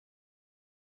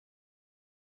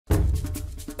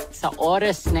Sa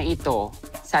oras na ito,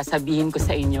 sasabihin ko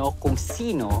sa inyo kung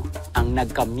sino ang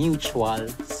nagka-mutual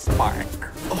spark.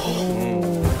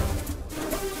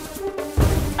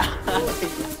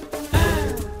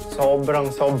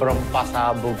 Sobrang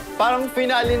pasabog. Parang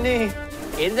finale na eh.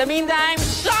 In the meantime,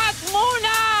 shot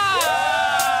muna!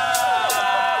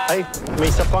 Ay, may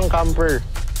isa pang camper.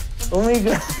 Oh my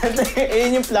God.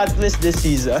 Ayun yung plot twist this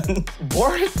season.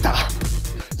 Borta!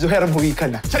 Zuher, buwi ka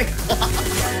na. Sorry!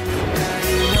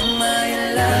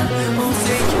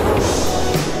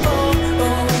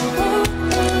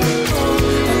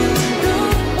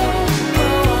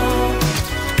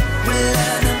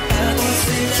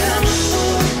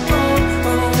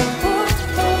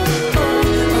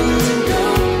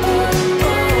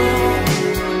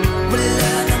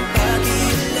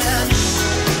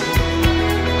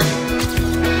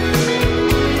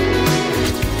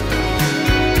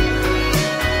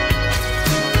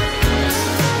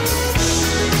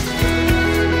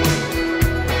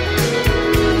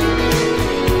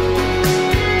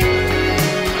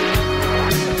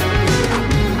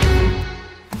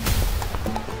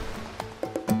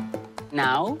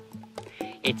 Now,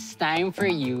 it's time for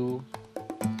you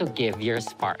to give your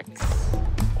sparks.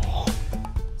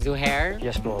 Zuher,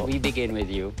 Yes, po. we begin with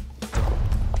you.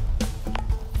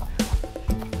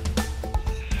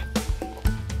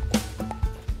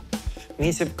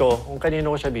 Niisip ko kung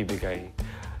kanino ko siya bibigay.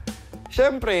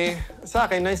 Siyempre, sa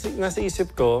akin, nasa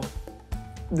isip ko,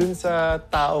 dun sa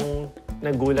taong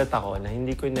nagulat ako na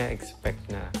hindi ko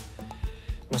na-expect na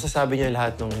masasabi niya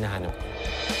lahat ng hinahanap ko.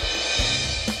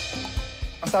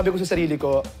 Ang sabi ko sa sarili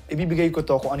ko, ibibigay ko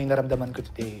to kung ano yung naramdaman ko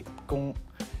today. Kung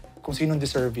sinong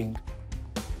deserving.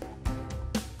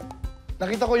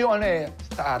 Nakita ko yung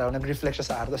sa araw, nag-reflect siya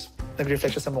sa araw, tapos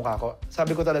nag-reflect siya sa mukha ko.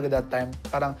 Sabi ko talaga that time,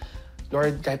 parang,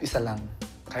 Lord, kahit isa lang.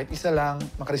 Kahit isa lang,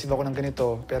 makareceive ako ng ganito,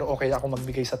 pero okay ako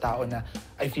magbigay sa tao na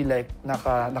I feel like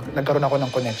nagkaroon ako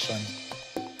ng connection.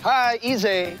 Hi,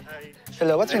 Ejay! Hi.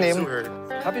 Hello, what's your name? Zuher.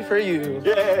 Happy for you.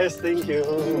 Yes, thank you.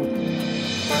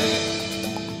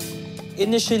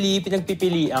 Initially,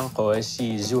 pinagpipilian ko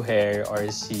si Zuher or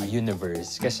si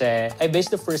Universe kasi I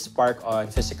based the first spark on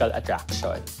physical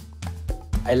attraction.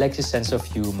 I like his sense of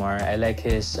humor. I like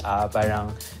his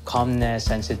parang calmness,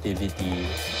 sensitivity.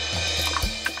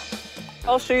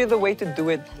 I'll show you the way to do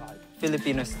it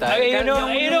Filipino style. Okay, you know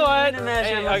what?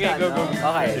 Okay, go.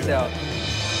 Okay, so...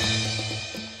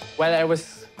 While I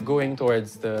was going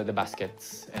towards the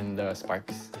baskets and the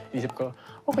sparks, isip ko,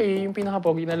 okay, yung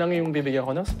pinaka-pogi na lang yung bibigyan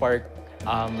ko ng spark.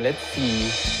 Let's see.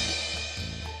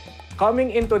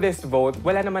 Coming into this vote,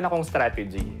 wala naman akong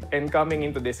strategy. And coming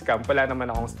into this camp, wala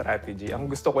naman akong strategy. Ang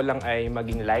gusto ko lang ay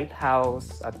maging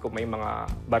lighthouse at kung may mga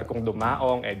barkong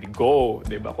dumaong, edi go.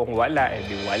 Diba? Kung wala,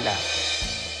 edi wala.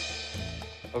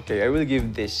 Okay, I will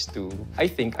give this to, I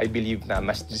believe na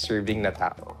mas deserving na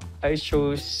tao. I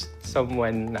chose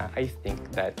someone na I think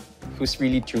that who's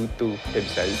really true to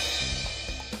himself.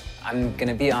 I'm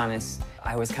gonna be honest,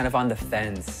 I was kind of on the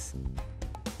fence.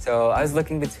 So I was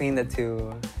looking between the two.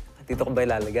 Dito ko ba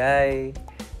ilalagay?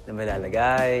 Na ba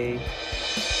ilalagay?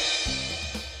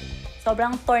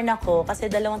 Sobrang torn ako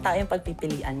kasi dalawang tao yung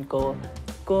pagpipilian ko.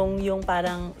 Kung yung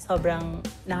parang sobrang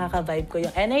nakaka-vibe ko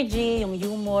yung energy, yung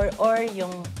humor, or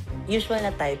yung usual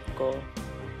na type ko.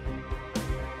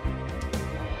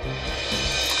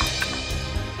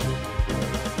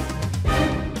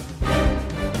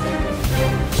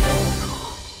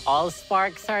 All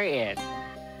sparks are in.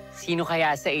 Sino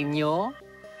kaya sa inyo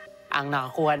ang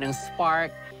nakakuha ng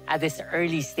spark at this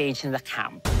early stage in the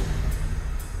camp?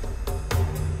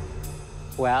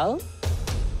 Well,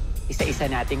 isa-isa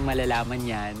nating malalaman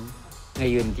yan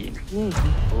ngayon din.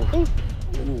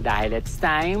 Dahil it's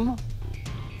time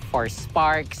for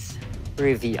Sparks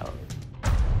Reveal.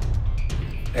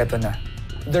 Eto na.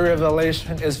 The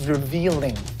revelation is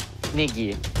revealing.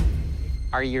 Miggy,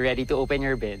 are you ready to open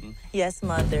your bin? Yes,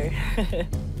 mother.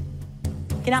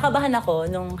 Kinakabahan ako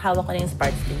nung hawak ko na yung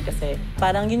spark skin kasi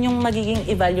parang yun yung magiging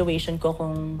evaluation ko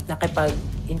kung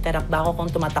nakipag-interact ba ako, kung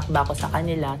tumatak ba ako sa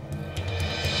kanila.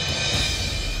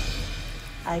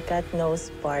 I got no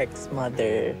sparks,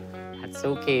 mother. That's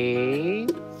okay.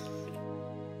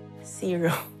 0.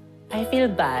 I feel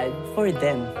bad for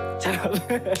them. Charot.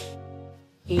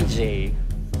 Ejay,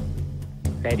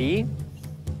 ready?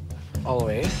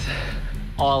 Always.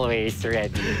 Always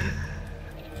ready.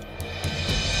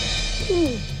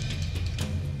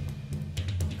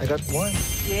 I got 1.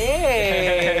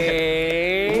 Yay!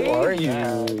 Who are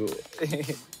you?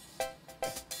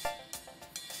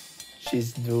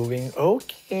 She's doing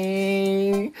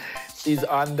okay. She's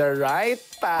on the right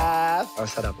path. Ang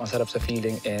sarap sa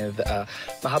feeling and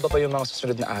mahaba pa yung mga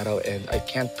susunod na araw and I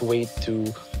can't wait to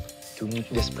meet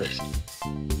this person.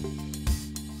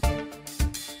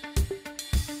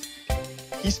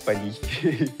 He's funny.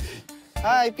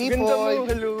 Hi, Pipoy. Ganda mo,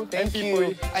 hello. Thank I'm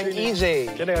you. Pipoy. I'm Ejay.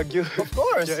 Can I hug you? Of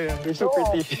course. Yeah. You're so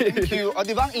pretty. Thank you. O,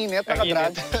 di ba ang init?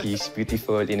 Naka-drag. He's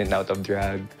beautiful in and out of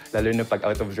drag. Lalo na pag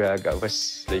out of drag, I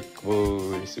was like,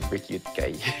 whoa, super cute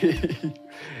guy.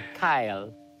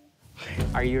 Kyle,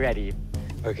 are you ready?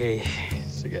 Okay.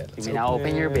 Sige, You may now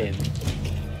open your bin.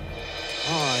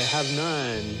 Oh, I have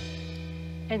none.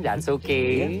 And that's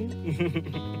okay.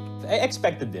 I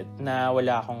expected it na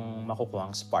wala akong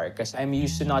makukuhang spark kasi I'm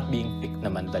used to not being picked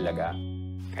naman talaga.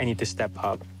 I need to step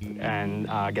up and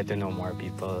get to know more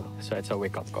people. So it's a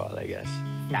wake-up call, I guess.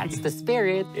 That's the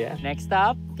spirit. Yeah. Next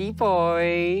up,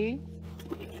 Pipoy.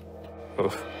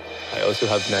 Oh, I also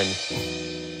have none.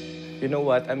 You know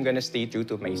what? I'm gonna stay true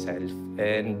to myself.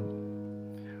 And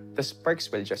the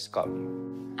sparks will just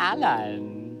come.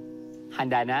 Allan,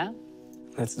 handa na?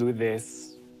 Let's do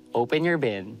this. Open your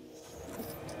bin.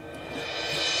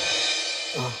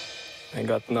 Oh, I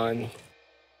got none.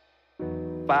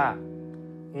 Pa,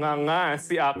 nga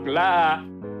si Akla.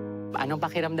 Anong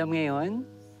pakiramdam ngayon?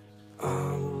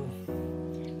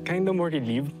 Kind of more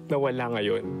relieved na wala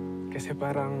ngayon. Kasi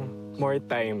parang more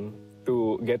time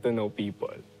to get to know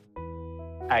people.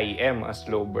 I am a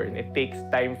slow burn. It takes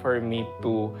time for me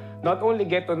to not only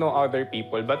get to know other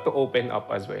people, but to open up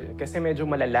as well. Kasi medyo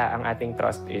malala ang ating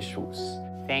trust issues.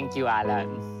 Thank you, Allan.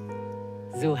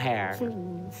 Zuher.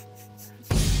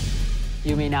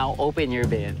 You may now open your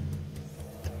bin.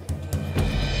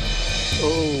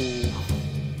 Oh.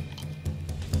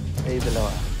 Ay,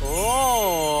 dalawa.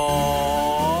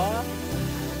 Oh!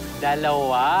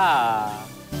 Dalawa.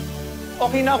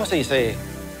 Okay na ako sa isa eh.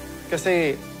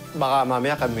 Kasi baka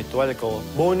mamaya ka-mutual ko,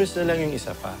 bonus na lang yung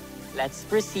isa pa. Let's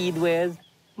proceed with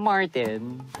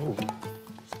Martin.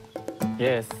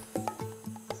 Yes.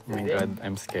 Oh my God,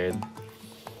 I'm scared.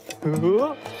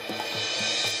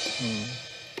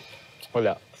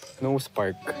 Wala. No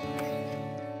spark.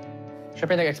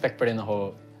 Siyempre, nag-expect pa rin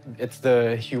ako. It's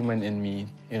the human in me,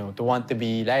 you know, to want to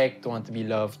be liked, to want to be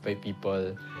loved by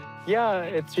people. Yeah,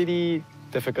 it's really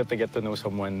difficult to get to know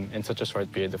someone in such a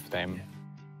short period of time.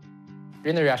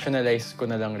 Rationalize ko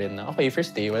na lang rin na, okay,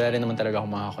 first day, wala rin naman talaga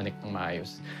akong makakonect ng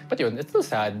maayos. But yun, it's still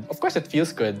sad. Of course, it feels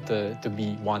good to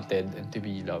be wanted and to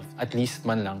be loved. At least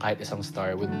man lang, kahit isang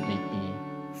star would make me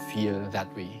feel that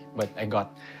way. But I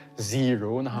got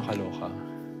 0, nakakaloka.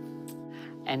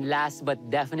 And last but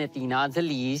definitely not the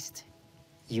least,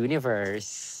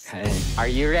 Universe. Hey, Are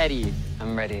you ready?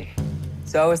 I'm ready.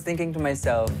 So I was thinking to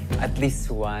myself, at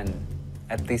least one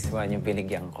yung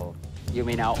binigyan ko. You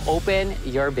may now open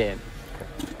your bin.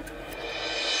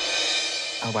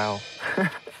 Oh, wow.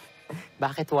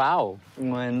 Bakit wow?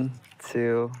 1,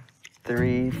 2,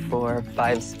 3, 4,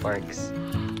 5 sparks.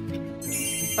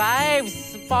 5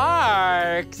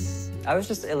 sparks! I was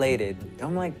just elated.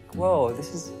 I'm like, whoa,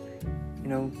 this is, you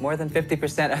know, more than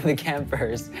 50% of the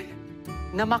campers.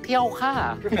 Namakyaw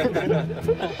ka.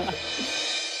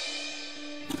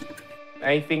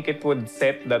 I think it would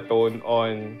set the tone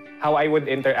on how I would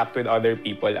interact with other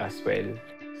people as well.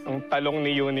 Ang talong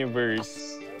ni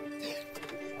Universe.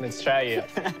 Let's try it.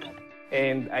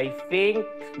 And I think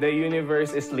the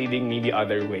Universe is leading me the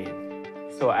other way.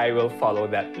 So I will follow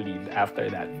that lead after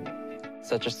that.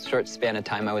 Such a short span of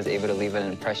time, I was able to leave an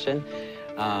impression.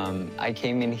 I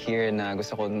came in here na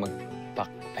gusto ko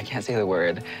I can't say the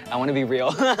word. I want to be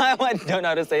real. I don't know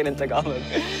how to say it in Tagalog.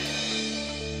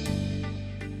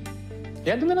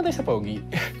 Yeah, doon na tayo sa Pogi.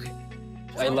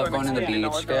 I love going to the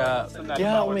beach.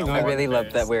 Yeah, oh my God. I really love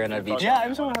that we're on a beach. Yeah,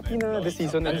 I'm so happy na this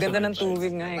season. Ang ganda ng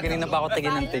tubig nga eh. Kanina pa ako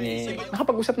tingin ng tingin.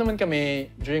 Nakapag-usap naman kami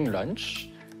during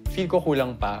lunch. Feel ko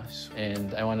kulang pa,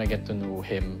 and I wanna get to know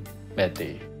him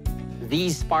better.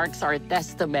 These sparks are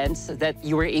testaments that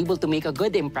you were able to make a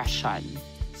good impression.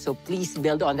 So please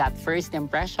build on that first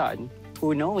impression.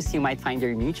 Who knows, you might find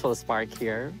your mutual spark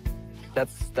here.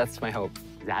 That's my hope.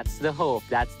 That's the hope.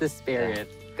 That's the spirit.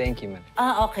 Yeah. Thank you, man.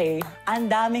 Okay.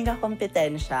 Ang daming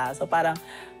kakompetensya. So parang,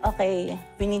 okay,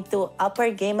 we need to up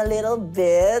our game a little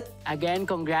bit. Again,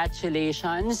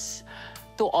 congratulations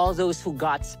to all those who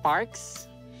got sparks.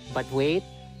 But wait,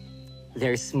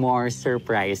 there's more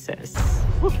surprises.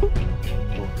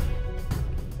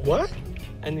 What?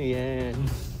 Ano yan?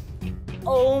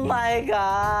 Oh my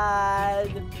God!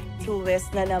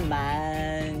 Twist na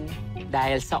naman.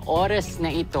 Dahil sa oras na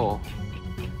ito,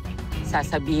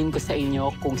 sasabihin ko sa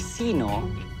inyo kung sino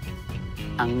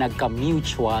ang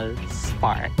nagka-mutual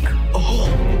spark.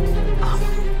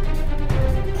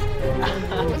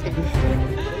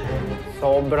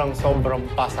 Sobrang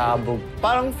pasabog.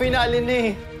 Parang finale na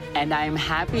eh. And I'm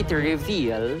happy to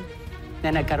reveal na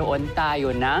nagkaroon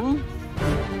tayo ng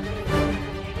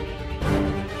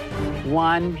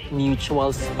one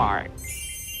mutual spark.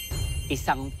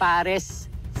 Isang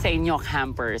pares sa inyo,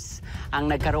 campers,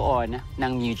 ang nagkaroon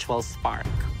ng mutual spark.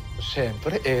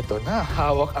 Siyempre, eto na.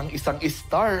 Hawak ang isang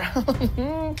star.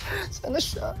 Sana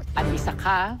siya. At isa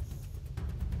ka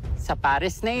sa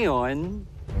pares na yon,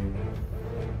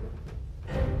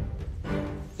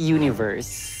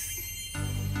 universe.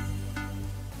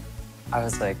 I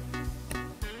was like,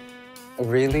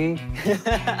 really?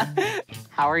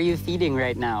 How are you feeling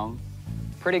right now?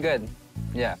 Pretty good.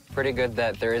 Yeah, pretty good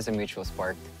that there is a mutual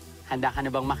spark. Handa ka na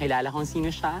bang makilala kung sino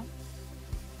siya?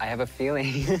 I have a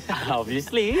feeling.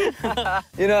 Obviously.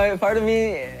 You know, part of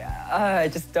me, I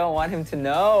just don't want him to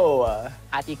know.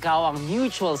 At ikaw ang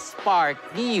mutual spark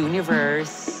ni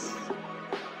universe.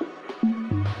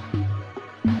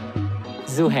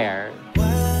 Zuher.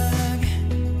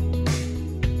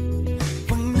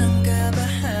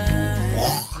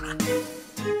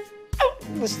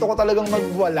 Gusto ko talagang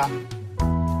magwala.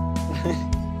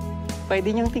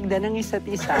 Pwede niyong tignan ng isa't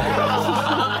isa.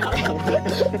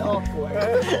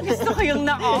 Gusto ko yung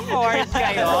na-awkward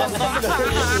kayo.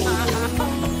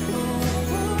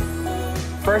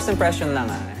 First impression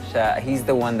lang siya, he's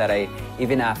the one that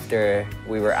even after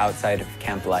we were outside of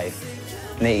camp life,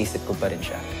 naiisip ko pa rin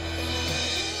siya.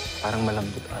 Parang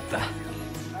malambot ata.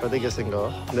 Patigasin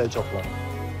ko? Hindi, joke lang.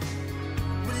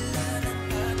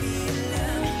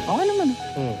 Okay naman.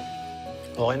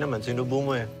 Okay naman, sinubo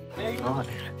mo eh.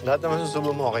 Okay. Lahat naman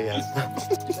susubo mo, okay yan.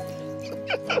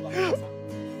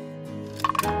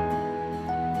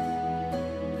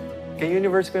 Kay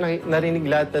universe ko narinig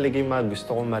lahat talaga yung mga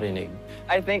gusto kong marinig.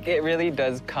 I think it really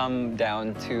does come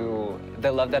down to the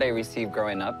love that I received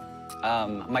growing up.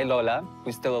 My Lola,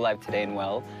 who's still alive today and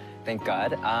well, thank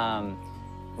God,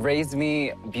 raised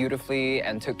me beautifully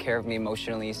and took care of me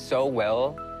emotionally so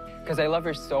well because I love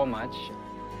her so much.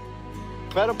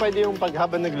 Pero pwede yung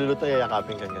habang nagluluto,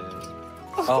 yayakapin ka ganyan.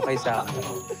 Okay sa akin.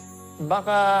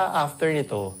 Baka after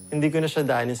nito, hindi ko na siya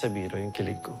daanin sa biro yung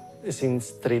kilig ko. As in,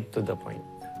 straight to the point.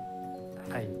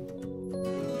 Ay.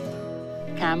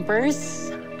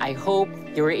 Campers, I hope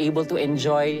you were able to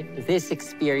enjoy this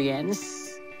experience.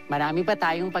 Marami pa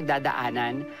tayong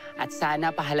pagdadaanan at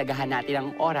sana pahalagahan natin ang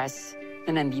oras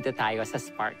na nandito tayo sa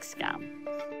Sparks Camp.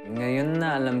 Ngayon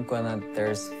na alam ko na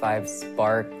there's 5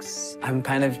 sparks. I'm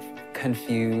kind of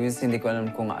confused. Hindi ko alam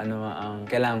kung ano ang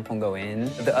kailangan kong gawin.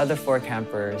 The other 4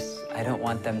 campers, I don't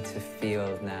want them to feel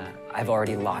na I've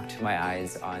already locked my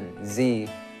eyes on Z.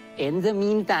 In the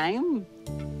meantime,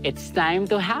 it's time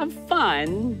to have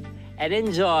fun and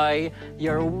enjoy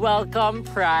your welcome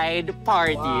pride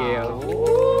party. Wow.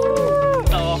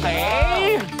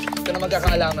 Okay? Ito na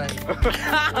magkakaalaman.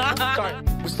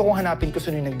 Gusto kong hanapin kung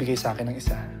sino yung nagbigay sa akin ng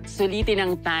isa. Sulitin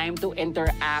ang time to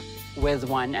interact with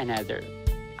one another.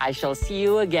 I shall see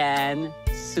you again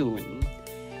soon.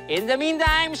 In the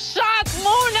meantime, shot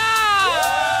muna!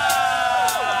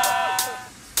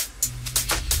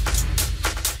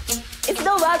 It's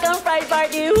the welcome pride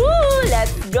party! Woo!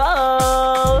 Let's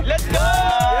go! Let's go!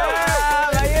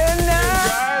 Yeah! Ayun na!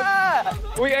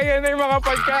 Uy, ayan na yung mga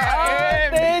pagkain!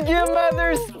 Thank you,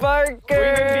 Mother Sparker! Uy,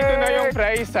 nandito na yung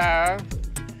prize, ha?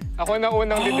 Ako na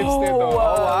unang didibs nito.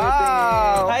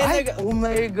 Wow! Ay, oh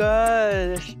my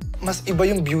gosh! Mas iba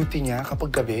yung beauty niya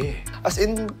kapag gabi. As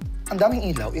in, ang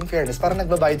daming ilaw, in fairness, parang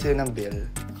nagbabayad sila ng bill.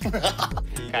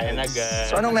 Kaya na,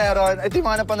 guys. So anong meron? Ito yung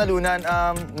mga napanalunan.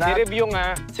 I-review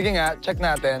nga. Sige nga, check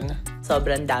natin.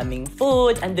 Sobrang daming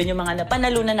food. Andun yung mga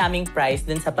napanalunan naming prize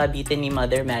dun sa pabitin ni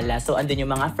Mother Mela. So, andun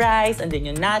yung mga fries,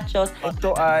 andun yung nachos.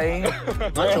 Ito ay...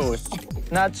 Nachos.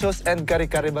 Nachos and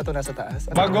kari-kari ba ito nasa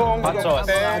taas? Bagoong nachos.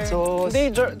 nachos.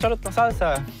 Hindi, charot lang.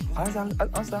 Salsa.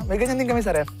 Salsa. May ganyan din kami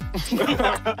sa ref.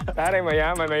 Taray,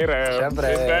 mayaman, may ref.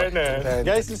 Siyempre.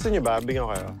 Guys, gusto niyo ba? Bigyan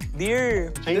ko kayo.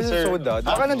 Beer. This is Chaser. soda.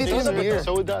 Baka nandito yung beer.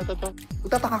 Soda ata to.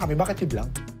 Utataka kami, bakit yung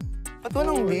blank? Ba't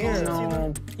walang beer?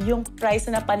 Yung prize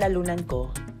na napanalunan ko,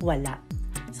 wala.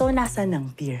 So, nasa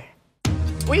ng beer?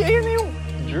 Uy, ayun na yung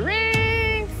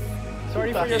drink! Sorry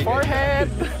for your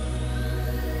forehead!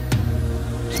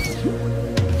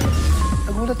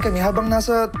 Nagulat kami, habang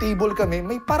nasa table kami,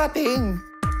 may parating.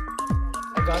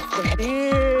 I got the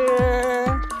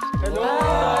beer! Hello!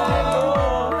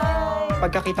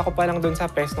 Pagkakita ko pa lang dun sa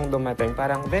pestong dumating,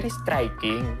 parang very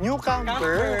striking. New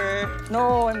camper?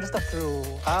 No, I'm just a crew.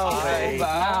 Okay.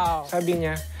 Wow. Sabi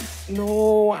niya,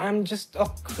 no, I'm just a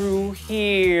crew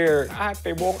here.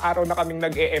 Ate, buong araw na kaming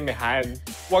nag-e-emehan.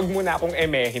 Huwag mo na akong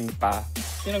emehin pa.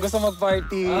 Sino gusto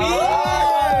mag-party?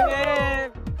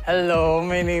 Hello,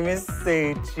 my name is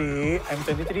Seichi. I'm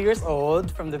 23 years old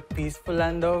from the peaceful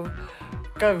land of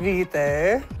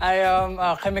Cavite. I am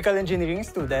a chemical engineering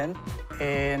student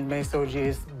and my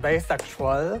soji is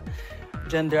bisexual.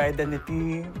 Gender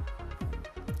identity,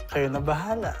 kayo na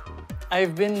bahala.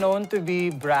 I've been known to be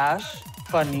brash,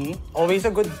 funny, always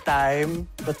a good time,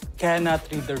 but cannot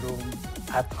read the room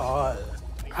at all.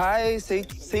 Hi,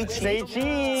 Seichi.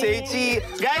 Seichi.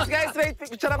 Guys, wait.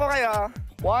 Picture ako kayo.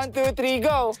 1, 2, 3,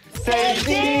 go!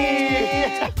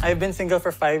 Seichi! I've been single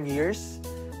for 5 years,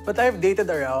 but I've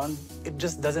dated around. It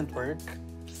just doesn't work.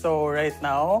 So right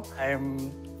now,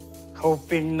 I'm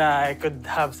hoping na I could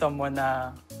have someone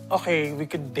na, okay, we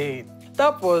could date.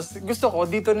 Tapos, gusto ko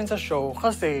dito rin sa show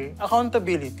kasi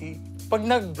accountability. Pag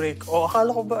nag-break,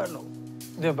 akala ko ba ano?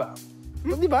 Diba?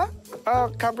 Diba?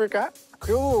 Camper ka?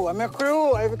 Crew. I'm a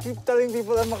crew. I keep telling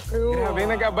people I'm a crew. Grabe,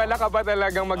 nag-abala ka ba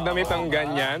talagang magdamit ng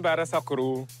ganyan para sa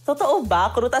crew? Totoo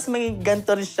ba? Crew, tas may ganito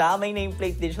rin siya, may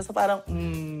nameplate din siya. So parang,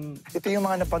 Ito yung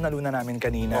mga napanalunan namin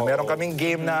kanina. Meron kaming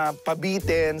game na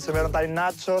pabitin. So meron tayong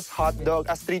nachos, hotdog,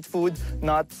 street food,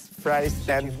 nuts, fries,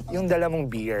 and yung dala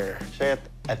mong beer. Shit,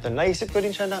 eto, naisip ko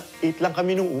rin siya na 8 lang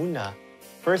kami nung una.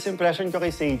 First impression ko kay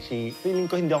Seichi, feeling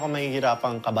ko hindi ako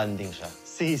mahihirapang kabanding siya.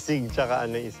 Sisig, tsaka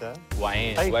ano isa?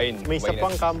 Wine. Ay, Wine. may isa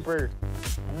pang camper.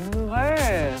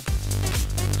 Okay.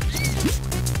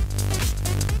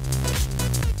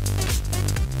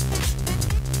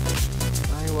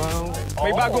 Ay, wow.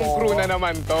 May bagong crew na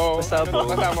naman to.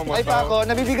 Kasama mo Ay, to. Paco,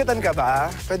 nabibigatan ka ba?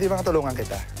 Pwede bang tulungan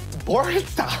kita?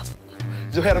 Borta!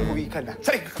 Zuher, umuwi ka na.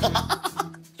 Sorry.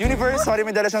 Universe, sorry,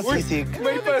 may dala siyang sisig.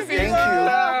 May pasig.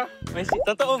 Thank you.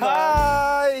 Totoo ba?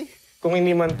 Hi! Kung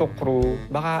hindi man to crew,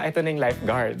 baka ito na yung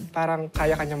lifeguard. Parang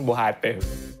kaya kanyang buhatin.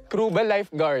 Crew ba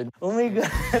lifeguard? Oh my God.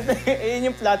 Ayun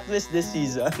yung plot twist this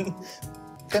season.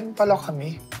 Kan pala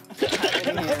kami.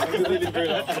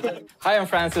 Hi, I'm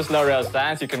Francis Laurel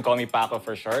Santos. You can call me Paco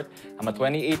for short. I'm a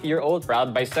 28-year-old proud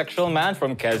bisexual man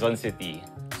from Quezon City.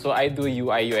 So I do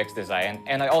UI UX design,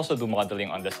 and I also do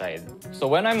modeling on the side. So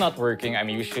when I'm not working, I'm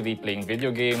usually playing video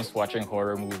games, watching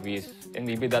horror movies, and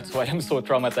maybe that's why I'm so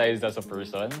traumatized as a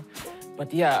person.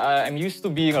 But yeah, I'm used to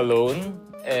being alone,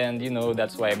 and you know,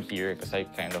 that's why I'm here, because I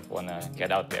kind of want to get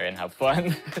out there and have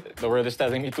fun. The world is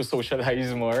telling me to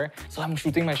socialize more. So I'm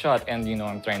shooting my shot, and you know,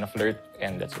 I'm trying to flirt,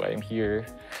 and that's why I'm here.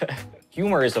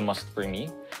 Humor is a must for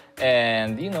me.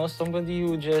 And you know, somebody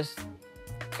who just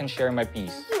can share my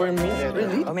peace. For me,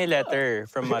 really? Oh, may letter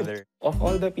from mother. Of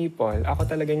all the people, ako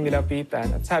talagang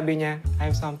nilapitan at sabi niya,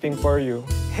 I have something for you.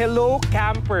 Hello,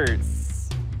 campers!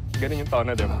 Ganun yung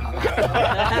tono, diba?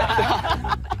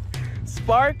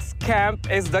 Sparks Camp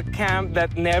is the camp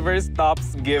that never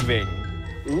stops giving.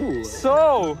 Ooh.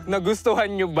 So,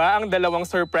 nagustuhan niyo ba ang dalawang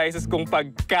surprises kong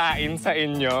pagkain sa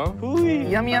inyo? Uy,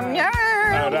 yum, yum, yum!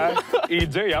 Tara,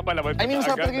 Ejay, palaban I mean,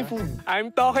 agad, usap talaga yung food.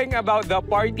 I'm talking about the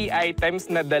party items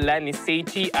na dala ni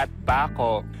Seichi at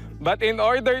Paco. But in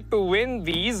order to win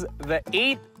these, the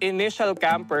 8 initial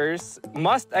campers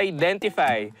must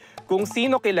identify kung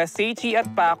sino kila Seichi at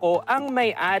Paco ang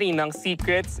may-ari ng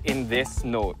secrets in this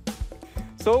note.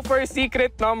 So for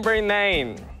secret number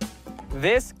 9,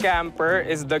 this camper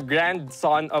is the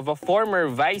grandson of a former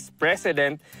vice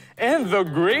president and the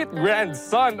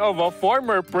great-grandson of a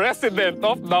former president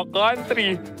of the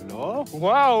country. Oh,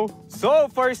 wow! So,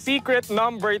 for secret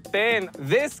number 10,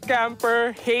 this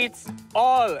camper hates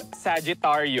all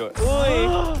Sagittarius.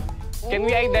 Uy! Can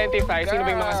we identify sino ba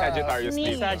yung mga Sagittarius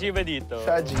dito? Saji ba dito?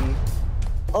 Saji.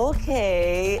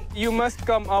 okay. You must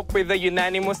come up with a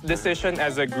unanimous decision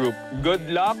as a group. Good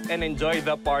luck and enjoy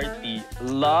the party.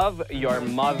 Love, your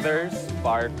mother,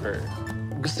 Sparker.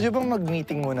 Gusto niyo bang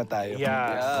mag-meeting muna tayo?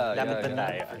 Dapat ba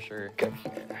tayo? For sure.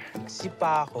 Si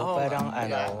Paco, parang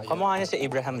kamukha niya si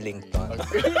Abraham Lincoln.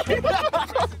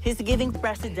 He's giving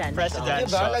presidential.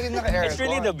 Diba? Lagi naka-aircon. It's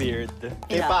really the beard.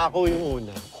 Kay Paco yung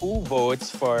una. Who votes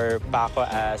for Paco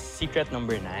as secret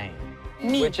number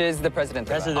 9? Which is the president.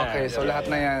 Okay, so lahat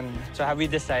na yan. So have we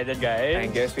decided, guys? I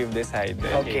guess we've decided.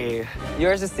 Okay.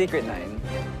 Yours is secret 9.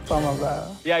 Tama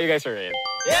ba? Yeah, you guys are it.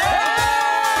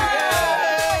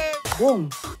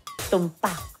 Boom!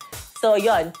 Tumpak. So,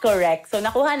 yon, correct. So,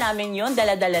 nakuha namin yun,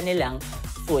 dala-dala nilang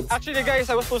foods. Actually, guys,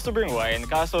 I was supposed to bring wine.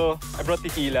 Kaso, I brought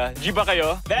tequila. G ba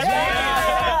kayo?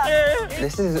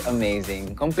 This is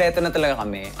amazing. Kompleto na talaga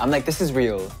kami. I'm like, this is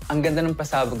real. Ang ganda ng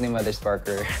pasabog ni Mother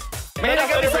Sparker. May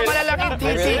nagkano sa malalaking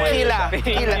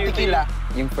tequila.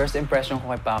 Yung first impression ko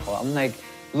kay Paco, I'm like,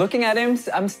 looking at him,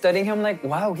 I'm studying him like,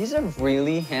 wow, he's a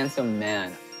really handsome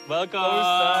man. Welcome!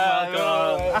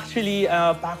 Actually,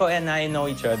 Paco and I know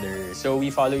each other. So we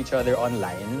follow each other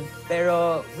online.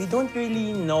 Pero we don't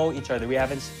really know each other. We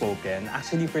haven't spoken.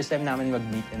 Actually, first time namin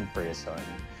mag-meet in person.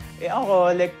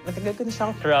 Ako, like, matagal ko na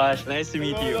siyang crush. Nice to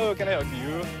meet you. Hello, can I hug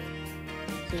you?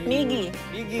 Miggy.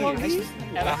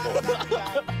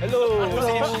 Hello,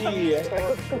 Seichi.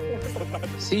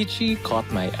 Seichi caught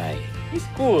my eye. He's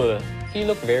cool. He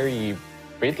looked very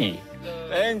pretty.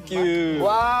 Thank you.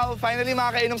 Wow, finally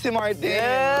makakainom si Martin.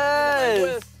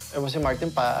 Eh, si Martin,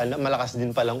 malakas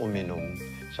din palang uminom.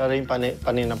 Siya rin panay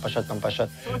ng pasyat ng pasyat.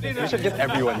 We should get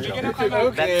everyone drunk. Okay.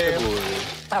 That's the goal.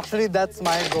 Actually, that's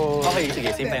my goal. Okay,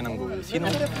 sige, same tayo ng goal.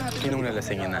 Sinong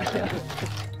lalasingin natin?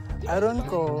 Aron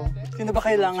ko, sino ba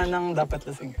kailangan ng dapat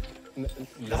lasing?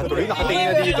 Lahat tuloy nakatingin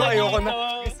na dito. Ayoko na.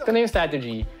 Ito na yung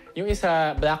strategy. Yung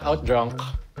isa, blackout drunk,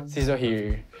 si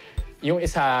Zuher. Yung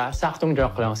isa, saktong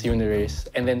drunk lang, si Universe.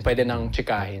 And then pwede nang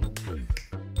chikahin.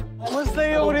 Basta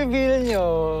yung reveal nyo.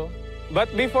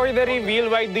 But before the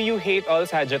reveal, why do you hate all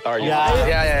Sagittarius?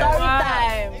 Story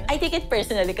time! I take it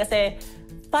personally kasi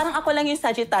parang ako lang yung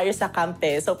Sagittarius sa camp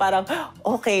eh. So parang,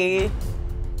 okay.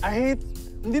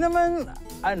 Hindi naman,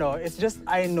 it's just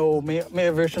I know may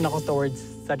aversion ako towards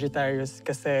Sagittarius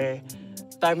kasi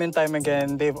time and time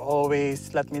again, they've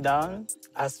always let me down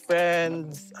as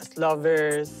friends, as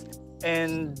lovers,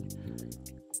 and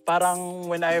parang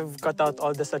when I've cut out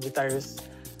all the Sagittarius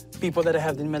people that I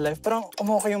have in my life, parang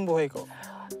umukay yung buhay ko.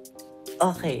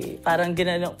 Okay, parang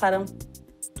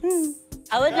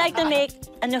I would like to make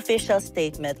an official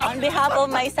statement. On behalf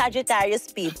of my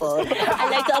Sagittarius people,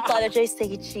 I'd like to apologize,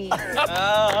 Seichi.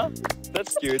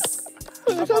 That's cute.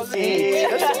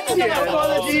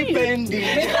 Apology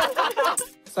pending.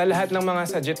 Sa lahat ng mga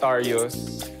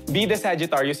Sagittarius, be the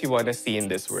Sagittarius you wanna see in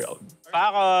this world.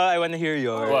 Paco, I wanna hear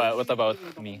yours. What about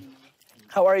me?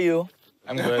 How are you?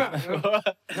 I'm good.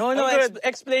 No,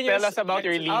 explain Tell us about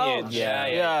your lineage.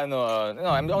 No,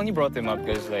 I only brought him up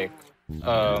because, like,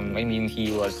 I mean,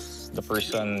 he was the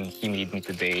person he made me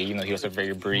today. You know, he was a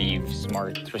very brave,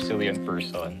 smart, resilient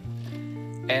person.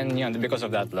 And, you know, because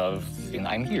of that love, you know,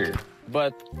 I'm here.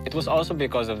 But it was also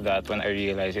because of that when I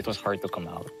realized it was hard to come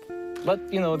out. But,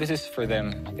 you know, this is for them.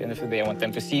 At the end of the day, I want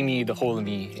them to see me, the whole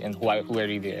me, and who I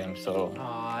really am, so...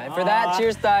 And for that,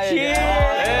 cheers tayo. Cheers!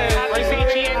 For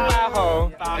Seichi and Paco.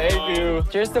 Thank you.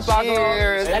 Cheers to Paco.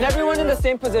 Cheers. And everyone in the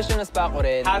same position as Paco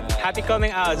rin. Happy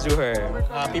coming out, Zuher.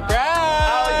 Happy Pride!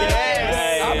 Oh,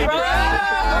 yes! Happy Pride!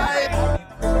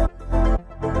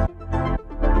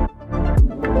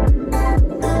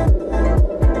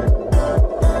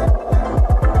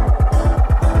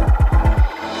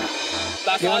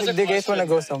 Do you guys wanna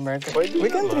go somewhere? We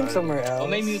can drink somewhere else.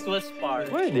 May mutual spark.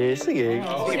 Pwede, sige.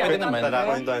 Pwede naman.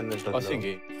 Tarakwentuhan na tatlo.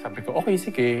 Sige. Sabi ko, okay,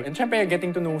 sige. And syempre,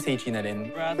 getting to know Seichi na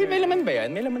rin. Wait, may laman ba yan?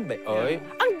 May laman ba? Oy.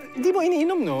 Di mo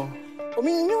iniinom, no?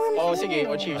 Umiinom. Oh, sige.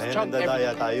 O, cheers. Ayan,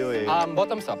 nandadaya tayo eh.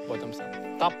 Bottoms up.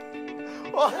 Top.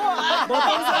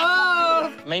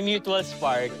 May mutual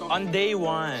spark on day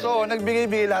one. So,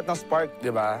 nagbigay-bigay lahat ng spark, di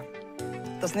ba?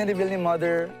 Tapos nireveal ni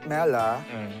Mother Mela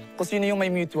kung sino yung may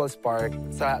mutual spark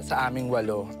sa aming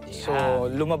walo. So,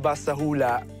 lumabas sa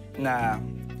hula na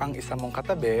ang isa mong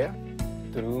katabi.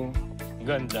 True.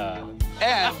 Ganda.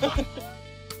 And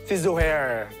si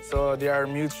Zuher. So, they are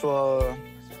mutual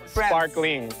friends.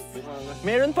 Sparkling.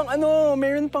 Meron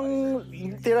pang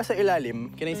tira sa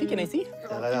ilalim. Can I see?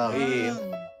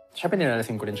 Siyempre,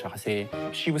 nilalasing ko rin siya kasi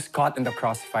she was caught in the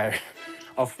crossfire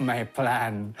of my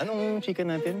plan. Anong chika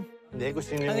natin? Hindi,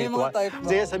 gusto niyo Ano yung mutual. mga type mo?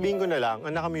 Sige, sabihin ko na lang,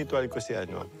 ang naka-mutual ko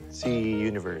si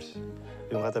Universe.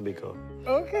 Yung katabi ko.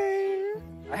 Okay.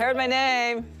 I heard my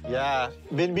name. Yeah.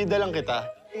 Binbida lang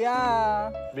kita.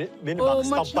 Yeah.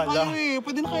 Binabackstab pala.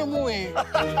 Pwede na kayo umuwi.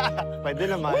 Pwede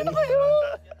naman.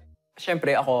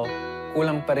 Siyempre ako,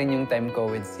 kulang pa rin yung time ko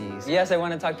with C. Yes, I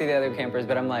want to talk to the other campers,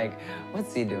 but I'm like,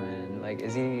 what's he doing? Like,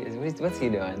 what's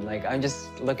he doing? Like, I'm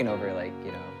just looking over, like,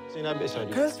 you know. Sorry.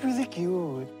 Kyle's really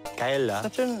cute. Kyle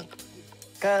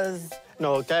Kyle's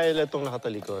Kyle itong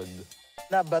nakatalikod.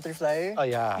 na butterfly. Oh,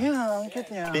 yeah. Yeah, ang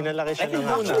cute niya. Pinalaki siya ng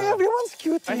Actually, everyone's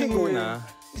cute. I think una.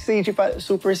 Seichi pa,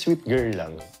 super sweet girl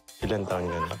lang. Ilan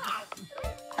taon ka na?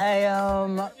 I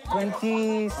am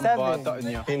 27. Bata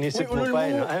niya. Inisip mo pa,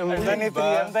 no? I'm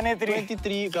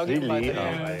 23. 23. Really?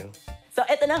 Okay. So,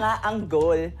 ito na nga ang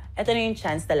goal. Ito na yung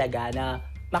chance talaga na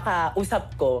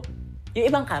makausap ko yung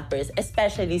ibang campers,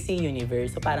 especially si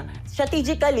Universe. So parang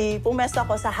strategically, pumesto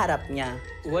ako sa harap niya.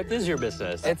 What is your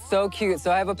business? It's so cute.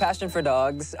 So I have a passion for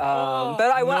dogs.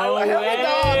 But I I have a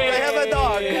dog! I have a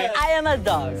dog! I am a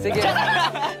dog. Sige.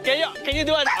 Can you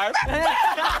do an ARP?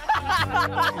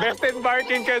 Best in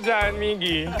barking ka dyan,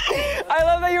 Miggy. I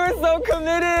love that you were so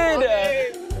committed!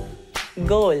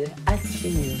 Goal,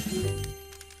 achieve.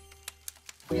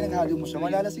 Kung inaghalo mo siya,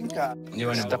 malalasing ka. You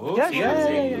wanna go?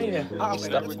 Yeah.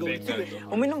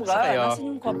 Uminom ka. Nasaan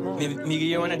yung cup mo?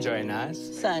 Miggy, you wanna join us?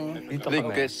 Saan? Dito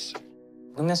kami.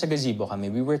 Nung nasa gazebo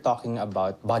kami, we were talking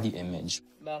about body image.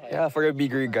 Yeah, for a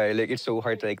bigger guy, like it's so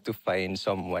hard like to find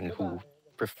someone who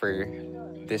prefer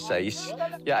this size.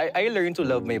 Yeah, I learned to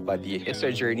love my body. It's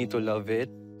a journey to love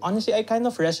it. Honestly, I kind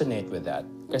of resonate with that.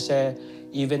 Kasi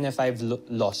even if I've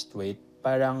lost weight,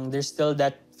 parang there's still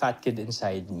that fat kid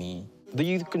inside me. Do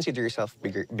you consider yourself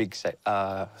big size?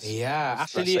 Yeah,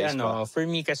 actually, for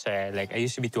me kasi, like, I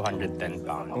used to be 210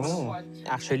 pounds. Oh.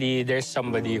 Actually, there's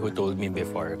somebody who told me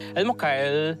before, alam mo,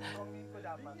 Kyle,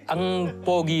 ang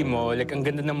pogi mo, like, ang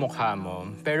ganda ng mukha mo,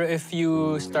 pero if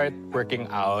you start working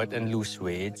out and lose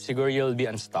weight, siguro you'll be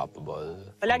unstoppable.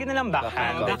 Palagi na lang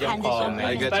backhand. Backhand is yung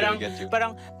I get you.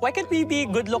 Parang, why can't we be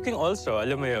good-looking also?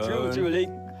 Alam mo yun? True.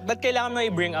 Like, ba't kailangan mo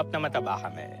i-bring up na mataba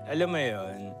kami? Alam mo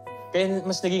yun? Kaya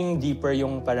mas naging deeper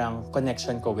yung parang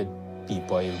connection ko with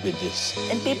Pipoy with this.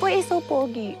 And Pipoy is so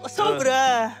pogi.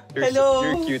 Sobra!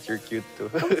 You're cute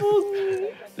too.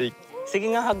 Like,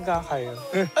 Sige nga, hug ka kayo.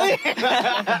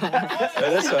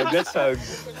 let's hug.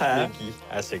 Ha? Miggy.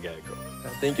 Sige, go.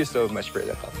 Thank you so much for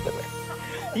the compliment.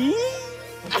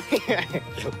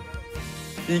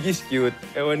 Miggy's cute.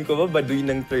 Ewan ko ba, baduy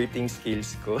ng 13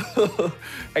 scales ko.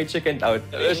 I chickened out.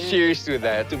 Cheers to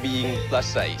that, to being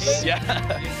plus size. Yeah.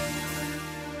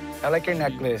 I like your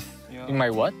necklace.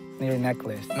 My what? Your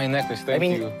necklace. My necklace, thank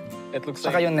you. It looks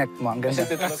Saka yung neck mo, ang ganda.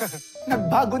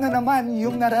 Nagbago na naman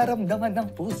yung nararamdaman ng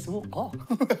puso ko.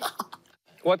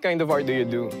 What kind of art do you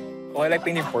do? Oh, I like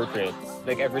painting portraits.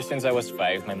 Like ever since I was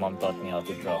 5, my mom taught me how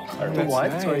to draw. What?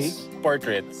 Sorry?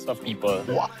 Portraits of people.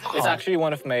 Wow. It's actually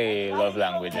one of my love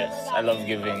languages. I love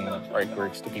giving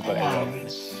artworks to people I love.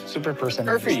 Super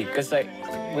personal. For free, because like,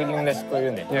 willingness ko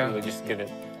yun eh. Yeah. So just give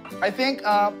it. I think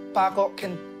Paco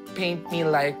can paint me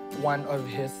like one of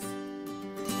his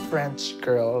French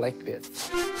girl like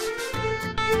this.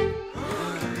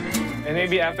 And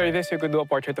maybe after this, you could do a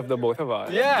portrait of the both of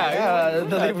us. Yeah,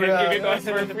 the Libra. Give it to us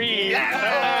for free.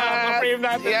 Yeah! Pa-frame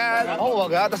natin. Yeah. Oh,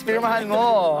 wag tapos pirmahan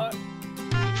mo.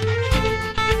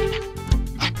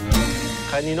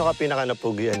 Kanino ka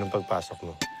pinaka-napugian nung pagpasok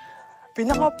mo?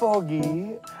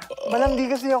 Pinaka-pogi?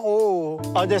 Malandi kasi ako.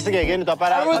 Oh, sige, ganito.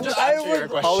 Para,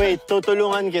 wait,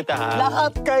 tutulungan kita, ha?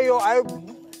 Lahat kayo ay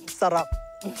sarap.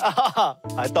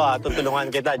 Ito,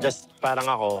 tutulungan kita. Just parang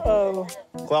ako.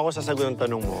 Kung ako sasagot ng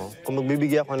tanong mo, kung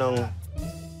magbibigay ako ng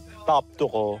top 2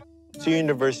 ko, si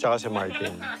Universe tsaka si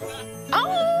Martin.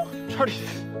 Sorry.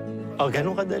 Oh,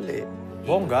 ganun kadali.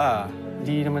 Bongga.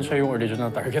 Hindi naman siya yung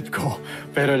original target ko.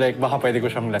 Pero like, baka pwede ko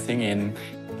siyang lasingin.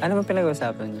 Ano ba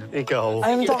pinag-uusapan niyo? Ikaw.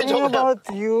 I'm talking about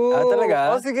you.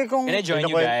 Talaga? Oh, sige kung... Can I join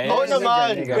you guys? Oo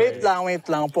naman. Wait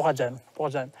lang. Puka dyan.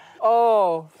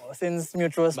 Oh, since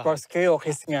mutual sparks kayo,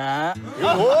 kiss nga.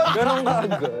 Ganun ba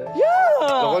agad? Yeah!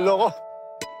 Loko-loko.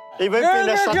 Iba yung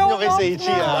pinashot nyo kay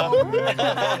Seichi, ha?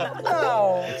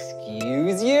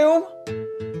 Excuse you?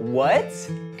 What?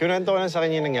 Kunento ko lang sa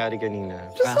kanya yung nangyari kanina.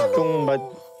 Kung ba't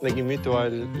naging mutual.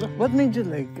 What made you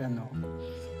like,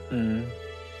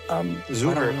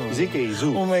 Zuher. ZK,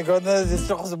 Zu. Oh my God,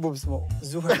 na-distract ako sa boobs mo.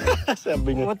 Zuher.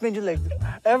 Sabi niya. What made you like?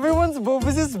 Everyone's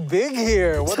boobs is big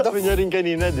here. What the Sabi niya rin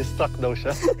kanina, distract daw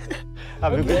siya.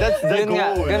 Sabi ko, that's the Yun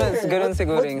nga, goal. ganun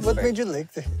siguro yung What made you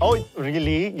like it? Oh,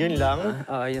 really? Yun lang?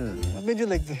 yun. What made you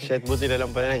like it? Shit, buti na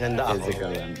lang pala naghanda ako.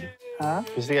 Physical lang. Ha?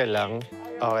 Physical lang?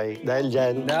 Okay, dahil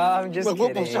dyan. No, I'm just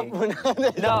kidding. Magpupush up muna.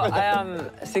 No,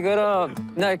 siguro,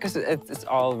 no, because it's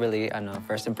all really,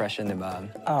 first impression, diba?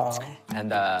 Oo. And,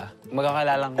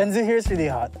 magkakalalang, And Zuher's really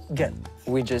hot. Get.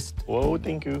 we just, Whoa,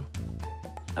 thank you.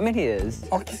 I mean, he is.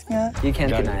 Oh, kiss nga. You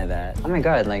can't deny that. Oh my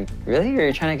God, like, really?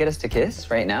 You're trying to get us to kiss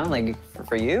right now? Like,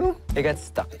 for you? It got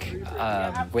stuck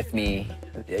with me.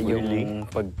 Yung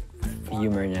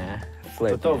pag-humor niya.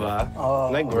 Totoo ba?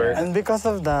 Nag-work. And because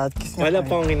of that, kiss nga. Wala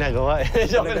pong ginagawa.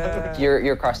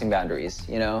 You're crossing boundaries,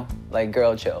 you know? Like,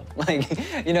 girl, chill. Like,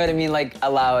 you know what I mean? Like,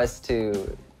 allow us to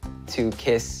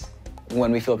kiss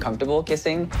when we feel comfortable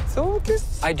kissing. So,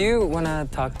 kiss. I do want to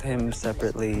talk to him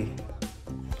separately.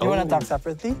 You wanna talk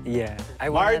separately? Yeah. I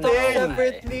wanna Martin! know.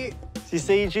 Separately. Si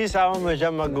Seichi, sama mo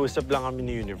siya, mag-usap lang kami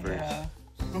ni Universe.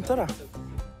 Tara.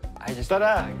 I just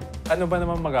Tara! ano ba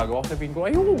naman magagawa? Sabihin ko,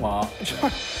 ayoko nga.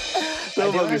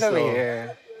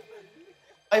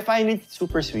 I find it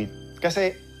super sweet.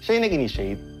 Kasi siya yung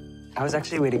nag-initiate. I was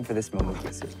actually waiting for this moment.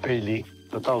 Really?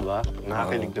 Totoo ba?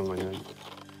 Nakakilig naman yun.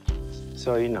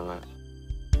 So, yun na nga.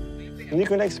 Hindi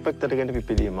ko na-expect talaga na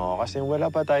pipiliin mo ako kasi wala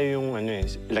pa tayo yung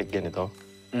like ganito.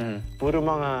 Puro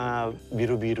mga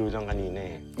biro-biro lang kanina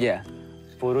eh. Yeah.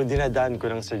 Puro dinadaan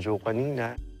ko lang sa joke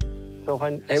kanina. So,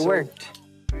 it worked.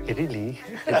 Really?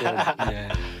 It did,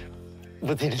 yeah.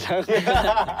 Buti na lang.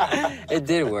 It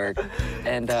did work.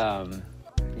 And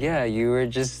yeah, you were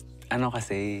just,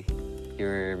 you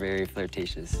were very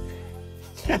flirtatious.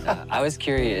 I was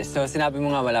curious. So, sinabi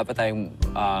mo nga wala pa tayong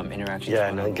interaction.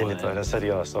 Yeah, na ganito, na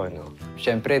seryoso, no?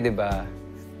 Siyempre, di ba,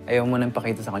 ayaw mo nang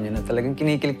pakita sa kanya na talagang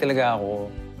kinikilig talaga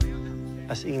ako.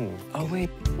 As in? Oh,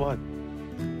 wait. What?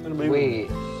 Ano ba yun? Wait.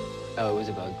 Oh, it was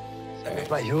a bug. Sorry. Ano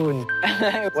ba yun?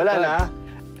 Wala na?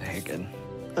 Very good.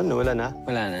 Ano, wala na?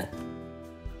 Wala na.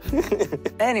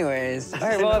 Anyways, all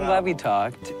right, well, I'm glad we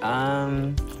talked.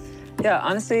 Yeah,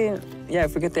 honestly, yeah,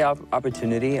 if we get the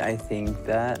opportunity, I think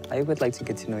that I would like to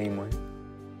get to know you more.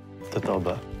 Totoo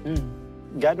ba?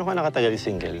 Gaano ka nakatagal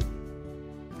single?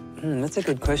 That's a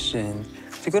good question.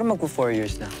 Siguro magpo 4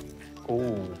 years na. Oh,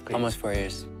 okay. Almost 4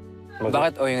 years.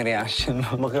 Bakit yung reaction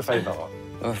mo? Magka-5 ako.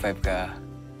 Magka-5 ka.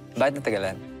 Bakit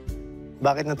natagalan?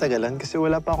 Bakit natagalan? Kasi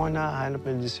wala pa ako nahanap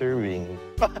na deserving.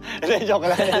 Joke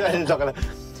lang.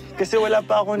 Kasi wala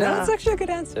pa ako na... No, that's actually a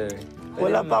good answer.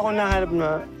 Wala pa ako nahanap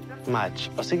na match.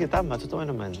 O sige, tama. Totoo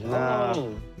naman. Na...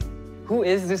 Who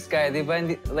is this guy?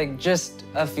 Diba, like, just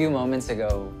a few moments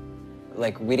ago,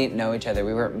 like, we didn't know each other.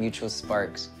 We weren't mutual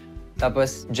sparks.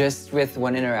 Tapos, just with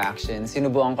one interaction,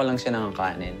 sinubukan ko lang siya ng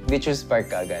kanin. Mutual spark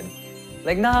ka agad.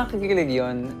 Like, nakakakilig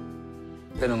yun.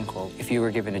 Tanong ko, if you were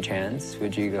given a chance,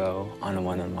 would you go on a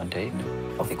one-on-one date?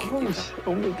 Of course.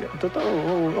 Oh my God. Totoo.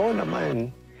 Oo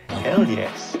naman. Hell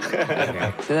yes. Okay.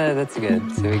 So that's good.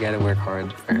 So we gotta work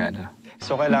hard for ano.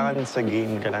 So kailangan sa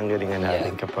game ka lang galingan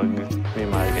natin kapag may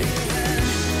mahal kayo.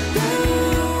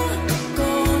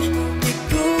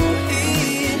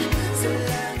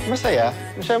 Masaya.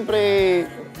 Siyempre,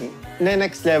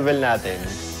 next level natin.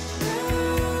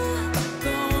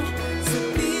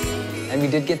 And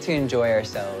we did get to enjoy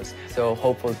ourselves. So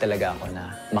hopeful talaga ako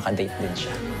na makadate din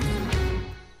siya.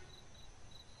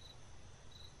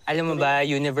 Alam mo ba,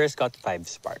 Universe got 5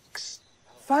 sparks.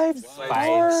 5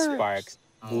 sparks.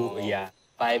 Yeah,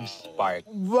 5 sparks.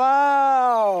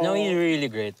 Wow! No, he's a really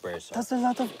great person. That's a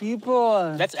lot of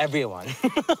people. That's everyone.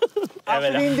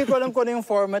 Actually, hindi ko alam kung ano yung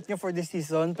format niyo for this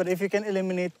season, but if you can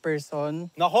eliminate person,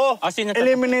 Nako! Sino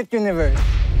eliminate universe.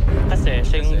 Kasi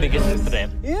siya yung biggest threat.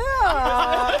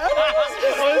 Yeah!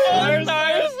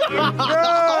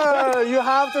 Girl, you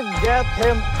have to get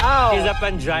him out. He's a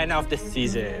Pangilinan of the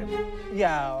season.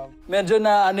 Yeah. Medyo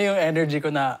na ano yung energy ko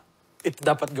na ito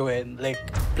dapat gawin. Like,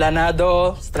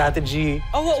 planado, strategy.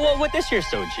 Oh, what is your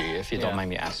soji, if you don't mind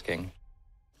me asking?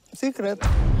 Secret.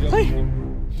 Ay,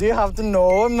 do you have to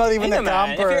know? I'm not even a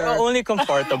camper. If you're only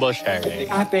comfortable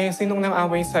sharing. Ate, sinong nang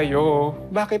away sa'yo?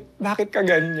 Bakit ka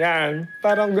ganyan?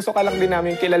 Parang gusto ka lang din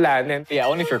namin kilalanin.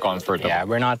 Yeah, only if you're comfortable. Yeah,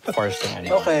 we're not forcing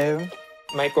anything. Okay.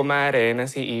 May kumare na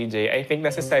si Ejay. I think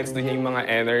nasa sides doon yung mga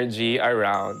energy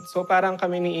around. So parang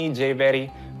kami ni Ejay,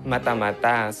 very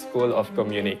mata-mata, school of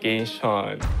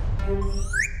communication.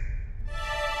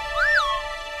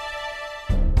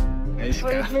 Nice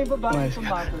ka. May babae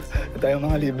sapatos. Tayong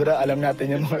mga Libra, alam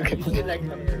natin yung mga ganyan.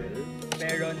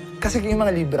 Meron. Kasi yung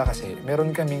mga Libra kasi,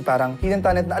 meron kaming parang hidden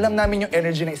talent na alam namin yung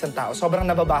energy ng isang tao. Sobrang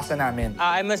nababasa namin.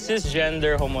 I'm a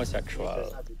cisgender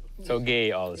homosexual. So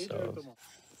gay also.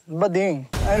 Bading.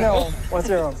 I know. What's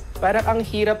wrong? Parang ang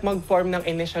hirap mag-form ng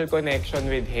initial connection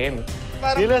with him.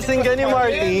 Gilasing ka ni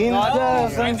Martin?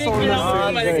 Yes, I'm so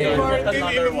lasing.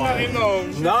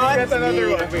 Not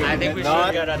me. I think we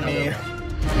should get another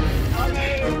one.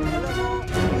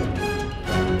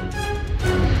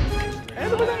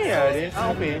 Ano ba nangyayari?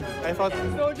 Okay. I thought...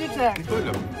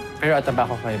 Pero at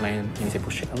tabako kayo may inisip ko,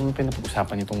 shit, anong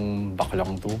pinapag-usapan nitong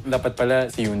baklang to? Dapat pala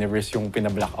si Universe yung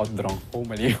pina-blackout drunk ko.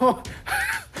 Mali yun.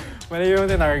 Mali yung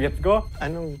tinarget ko.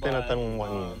 Anong tinatanong mo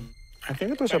kanina? I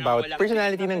think it was about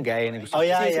personality ng guy na gusto Oh,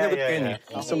 yeah. ko yun eh.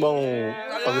 Gusto mong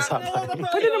pag-usapan?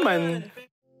 Pwede naman.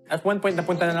 At one point,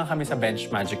 napunta na lang kami sa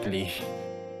bench magically.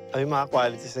 Ay, mga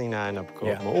qualities na hinahanap ko.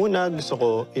 Yeah. Una, gusto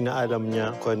ko, inaalam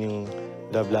niya kung anong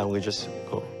love languages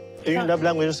ko. Yung love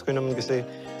languages ko naman kasi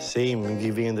same,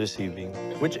 giving and receiving.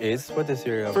 Which is? What is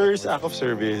your... First, act of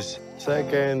service.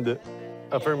 Second,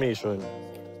 affirmation.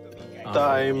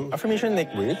 Time. Affirmation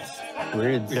like words?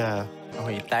 Words. Yeah.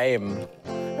 Okay, time.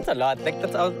 That's a lot. Like,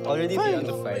 that's already beyond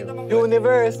the 5.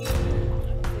 Universe.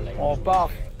 Opak.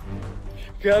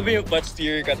 Grabe yung butt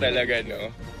steer ka talaga,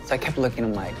 no? So I kept looking,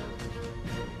 I'm like,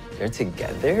 they're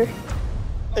together?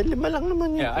 Eh, 5 lang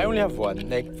naman yun. Yeah, I only have one,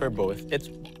 like for both. It's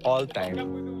all time.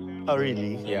 Oh,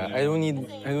 really? Yeah, I don't need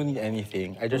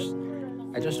anything. I just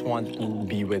want to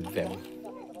be with them.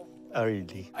 Oh,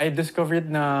 really? I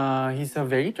discovered na he's a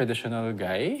very traditional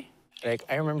guy. Like,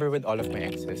 I remember with all of my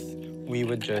exes, we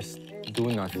would just do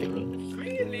nothing.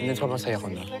 And then sobrang saya ko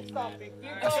na.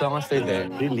 As long as they're there.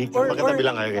 Really? Magkatabi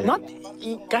lang kayo ganyan? Not,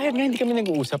 kahit nga hindi kami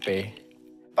nag-uusap eh.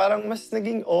 Parang mas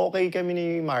naging okay kami ni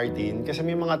Martin kasi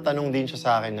may mga tanong din siya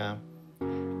sa akin na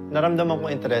naramdaman ko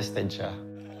interested siya.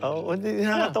 Oo,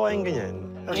 nakakatawa yung ganyan.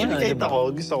 Actually, kahit ako,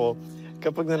 gusto ko,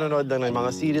 kapag nanonood lang ng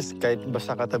mga series, kahit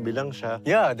basta katabi lang siya,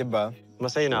 Yeah, di ba?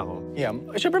 masaya na ako. Yeah.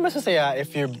 Siyempre masasaya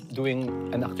if you're doing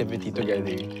an activity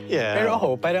together. Yeah. Pero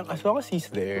ako, parang as long as he's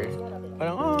there,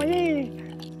 parang, oh, yay!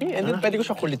 And then pwede ko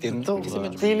siya kulitin.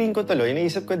 Feeling ko tuloy,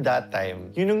 naisip ko that time,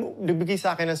 yun yung nagbigay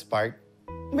sa akin ng spark.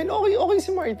 I mean, okay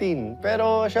si Martin.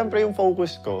 Pero syempre yung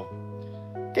focus ko,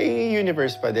 kay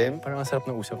Universe pa din. Parang ang sarap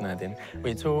ng usap natin.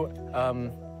 Wait, so,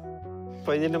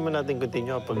 pwede naman natin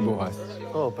continue kapag bukas.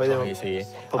 Oo, pwede. Okay, sige.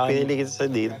 Pag pinili kita sa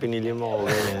date, pinili mo ako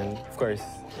ganyan. Of course.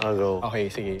 I'll go. Okay,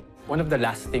 sige. One of the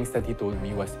last things that he told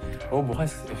me was, oh,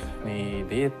 bukas, if may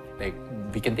date, like,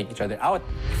 we can take each other out.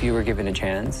 If you were given a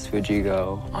chance, would you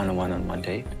go on a one-on-one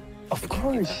date? Of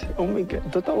course. Oh my God.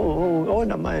 Totoo. Oo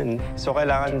naman. So,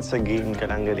 kailangan sa game ka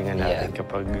lang galingan natin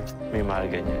kapag may mahal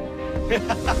ganyan.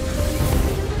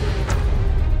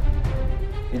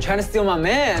 You're trying to steal my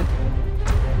man!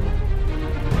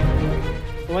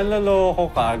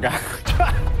 Manloloko ka,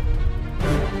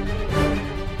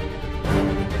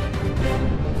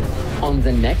 On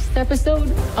the next episode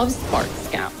of Spark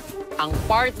Scam, ang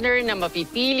partner na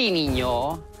mapipili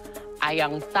ninyo ay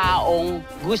ang taong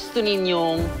gusto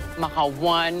ninyong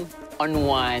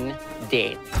maka-one-on-one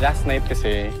date. Last night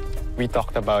kasi, we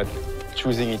talked about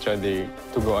choosing each other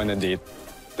to go on a date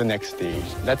the next day.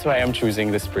 That's why I'm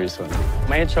choosing this person.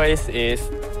 My choice is...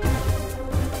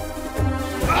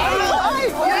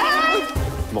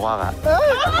 Mukha ka.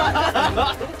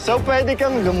 So, pwede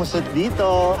kang lumusot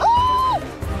dito.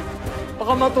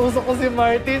 Baka matusok ko si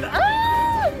Martin.